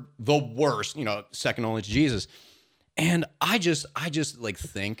 suffered the worst, second only to Jesus. And I just like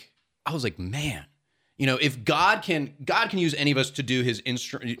think, I was like, man, if God can use any of us to do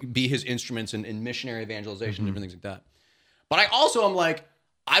be his instruments in missionary evangelization, different things like that. But I also am like,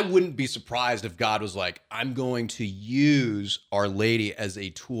 I wouldn't be surprised if God was like, I'm going to use Our Lady as a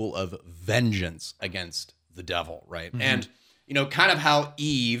tool of vengeance against the devil, right? And, kind of how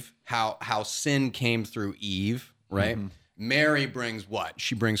Eve, how sin came through Eve, right? Mary brings what?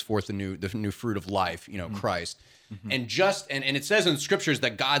 She brings forth the new fruit of life, Christ. And and it says in scriptures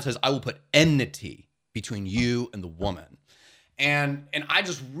that God says, I will put enmity between you and the woman. And I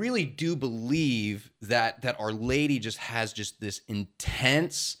just really do believe that Our Lady just has just this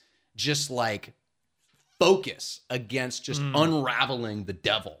intense, just like focus against just unraveling the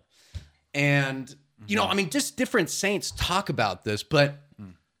devil. And, I mean, just different saints talk about this, but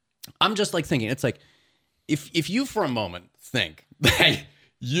I'm just like thinking, it's like, if you for a moment think that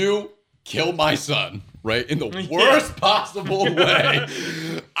you killed my son, right, in the worst possible way,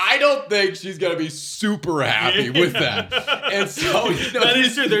 I don't think she's going to be super happy with that. And so, that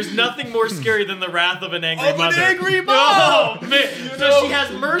is true. There's nothing more scary than the wrath of an angry mother. An angry mom! Oh, man. So she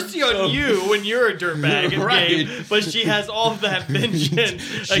has mercy on you when you're a dirtbag, right? But she has all of that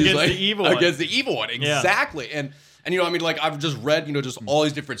vengeance against the evil one. Against the evil one, exactly. Yeah. And I mean, like I've just read, just all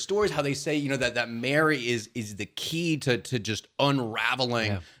these different stories, how they say, that Mary is the key to just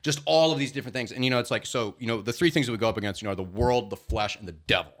unraveling just all of these different things. And, it's like, so, the three things that we go up against, are the world, the flesh, and the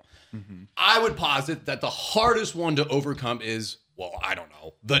devil. I would posit that the hardest one to overcome is, well, I don't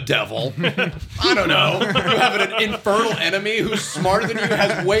know, the devil. I don't know. You have an infernal enemy who's smarter than you,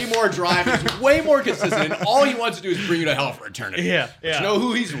 has way more drive, is way more consistent, and all he wants to do is bring you to hell for eternity. Yeah. But you know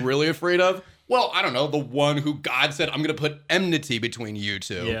who he's really afraid of? Well, I don't know, the one who God said, I'm going to put enmity between you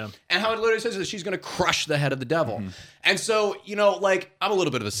two. Yeah. And how it literally says that she's going to crush the head of the devil. And so, like, I'm a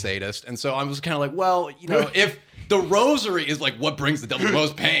little bit of a sadist. And so I was kind of like, well, if the rosary is like what brings the devil the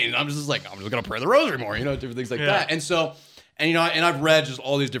most pain, I'm just like, I'm just going to pray the rosary more, different things like that. And so, and I've read just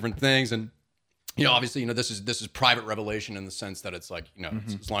all these different things. And, obviously, this is private revelation in the sense that it's like,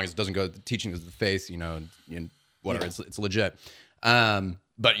 as long as it doesn't go to the teachings of the faith, and whatever, it's legit.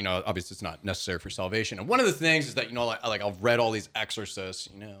 But, obviously it's not necessary for salvation. And one of the things is that, like I've read all these exorcists,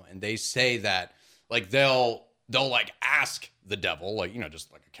 and they say that, like, they'll like ask the devil, like,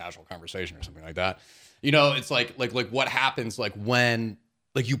 just like a casual conversation or something like that. It's like what happens, like, when,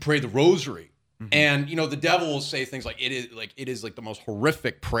 like, you pray the rosary, And the devil will say things like it is like the most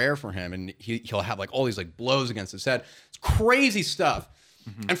horrific prayer for him, and he'll have like all these like blows against his head. It's crazy stuff.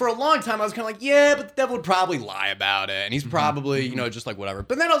 And for a long time, I was kind of like, yeah, but the devil would probably lie about it, and he's probably just like whatever.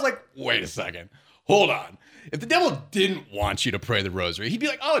 But then I was like, wait a second, hold on. If the devil didn't want you to pray the rosary, he'd be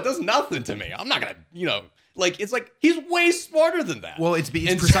like, oh, it does nothing to me. I'm not gonna it's like he's way smarter than that. Well, it's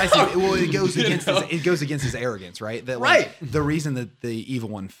precisely. It goes against his arrogance, right? That like, the reason that the evil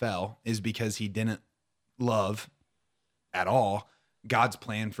one fell is because he didn't love at all God's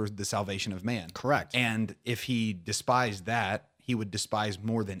plan for the salvation of man. Correct. And if he despised that, he would despise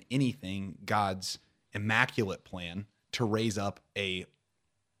more than anything God's immaculate plan to raise up a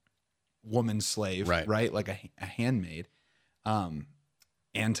woman slave, right? Like a handmaid,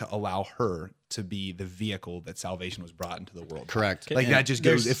 and to allow her to be the vehicle that salvation was brought into the world. Correct. Like that just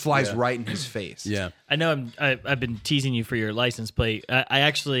goes, it flies right in his face. Yeah. I know I've been teasing you for your license plate. I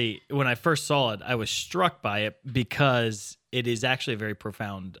actually, when I first saw it, I was struck by it because it is actually a very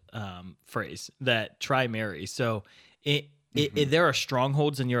profound phrase that try Mary. So there are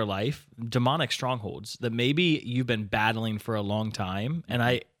strongholds in your life, demonic strongholds that maybe you've been battling for a long time. And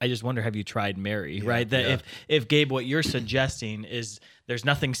I just wonder, have you tried Mary, right? That if Gabe, what you're suggesting is there's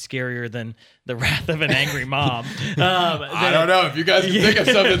nothing scarier than the wrath of an angry mom. I don't know. If you guys can think of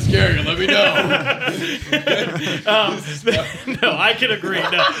something scarier, let me know. No, I can agree.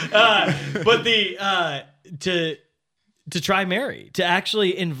 No, but to try Mary, to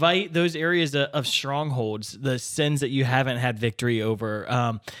actually invite those areas of strongholds, the sins that you haven't had victory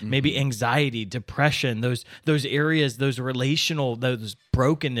over, maybe anxiety, depression, those areas, those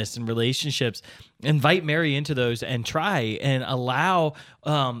brokenness in relationships. Invite Mary into those and try and allow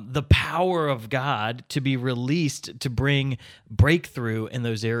the power of God to be released to bring breakthrough in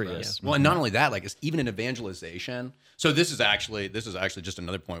those areas. Well, and not only that, like it's even in evangelization. So this is actually just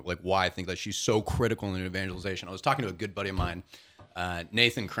another point, like why I think that she's so critical in evangelization. I was talking to a good buddy of mine,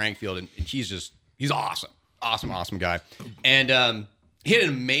 Nathan Crankfield, and he's awesome guy, and he had an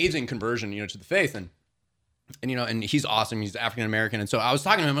amazing conversion, to the faith, and he's awesome. He's African American, and so I was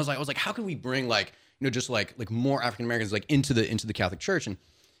talking to him. I was like, how can we bring just like more African Americans like into the Catholic Church? And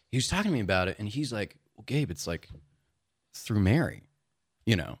he was talking to me about it, and he's like, well, Gabe, it's like through Mary,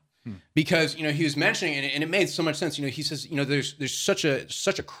 because he was mentioning, and it made so much sense. He says, there's such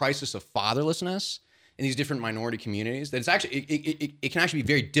a crisis of fatherlessness in these different minority communities that it's actually it can actually be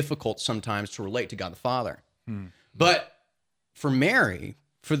very difficult sometimes to relate to God the Father. But for Mary,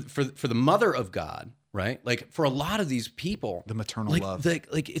 for the Mother of God, right? Like for a lot of these people, the maternal love,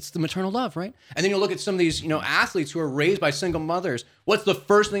 it's the maternal love, right? And then you look at some of these, athletes who are raised by single mothers. What's the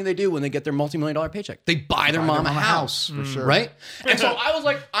first thing they do when they get their multi-million-dollar paycheck? They buy their mom a house, for sure, right? And so I was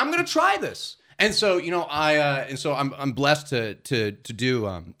like, I'm gonna try this. And so I'm blessed to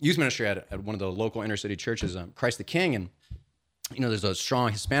do youth ministry at one of the local inner city churches, Christ the King, and there's a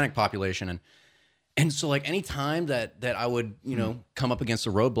strong Hispanic population, and so like any time that I would come up against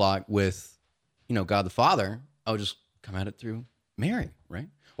a roadblock with God the Father, I would just come at it through Mary, right?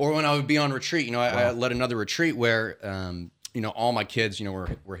 Or when I would be on retreat, I led another retreat where, all my kids,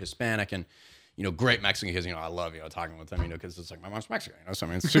 were Hispanic and, great Mexican kids. I love, talking with them, because it's like my mom's Mexican, so I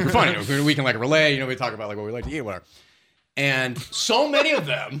mean, it's super fun. We can like relay, we talk about like what we like to eat, whatever. And so many of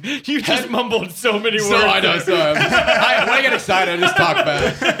them, you just mumbled so many words. I know. So when I get excited, I just talk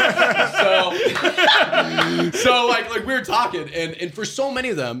fast. So like we were talking, and for so many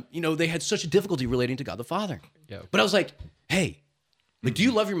of them, they had such a difficulty relating to God the Father. Yeah. But I was like, hey, like, do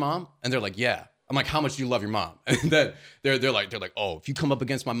you love your mom? And they're like, yeah. I'm like, how much do you love your mom? And then they're like, oh, if you come up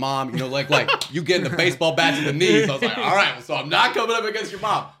against my mom, like you getting the baseball bat to the knees. I was like, all right, so I'm not coming up against your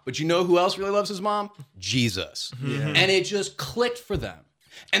mom. But you know who else really loves his mom? Jesus. Yeah. And it just clicked for them.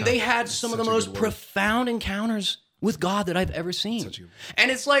 And they had some of the most profound encounters with God that I've ever seen.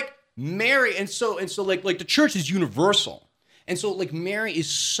 And it's like Mary, and so like the church is universal. And so like Mary is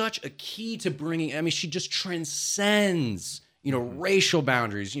such a key to bringing, she just transcends racial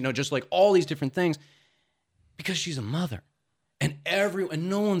boundaries, just like all these different things, because she's a mother, and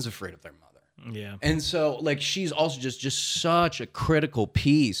no one's afraid of their mother. Yeah. And so like she's also just such a critical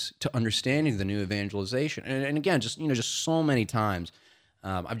piece to understanding the new evangelization. And again, just so many times,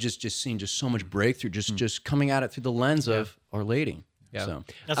 I've just seen just so much breakthrough, just coming at it through the lens of Our Lady. Yeah. So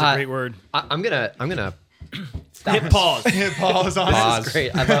that's a great word. I'm gonna hit pause. Hit pause on pause. This is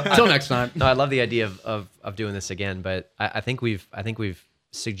great. Until next time. No, I love the idea of doing this again, but I think we've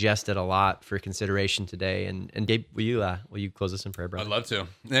suggested a lot for consideration today. And Gabe, will you close us in prayer, brother? I'd love to. In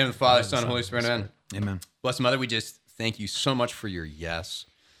the name of the Father, Son, and Holy Spirit, amen. Amen. Blessed Mother, we just thank you so much for your yes.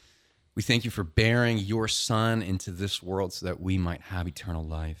 We thank you for bearing your Son into this world so that we might have eternal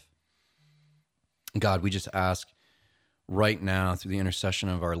life. God, we just ask right now through the intercession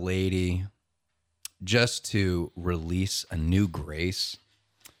of Our Lady just to release a new grace.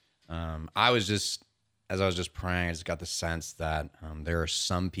 As I was just praying, I just got the sense that there are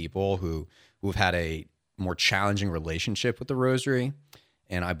some people who've had a more challenging relationship with the rosary.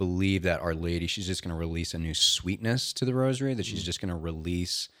 And I believe that Our Lady, she's just going to release a new sweetness to the rosary, that she's just going to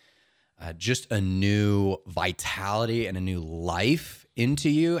release just a new vitality and a new life into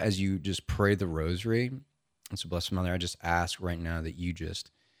you as you just pray the rosary. And so, Blessed Mother, I just ask right now that you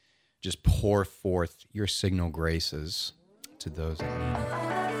just pour forth your signal graces to those that need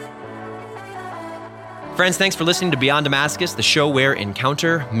it. Friends, thanks for listening to Beyond Damascus, the show where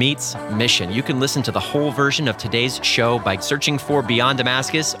encounter meets mission. You can listen to the whole version of today's show by searching for Beyond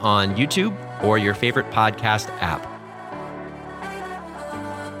Damascus on YouTube or your favorite podcast app.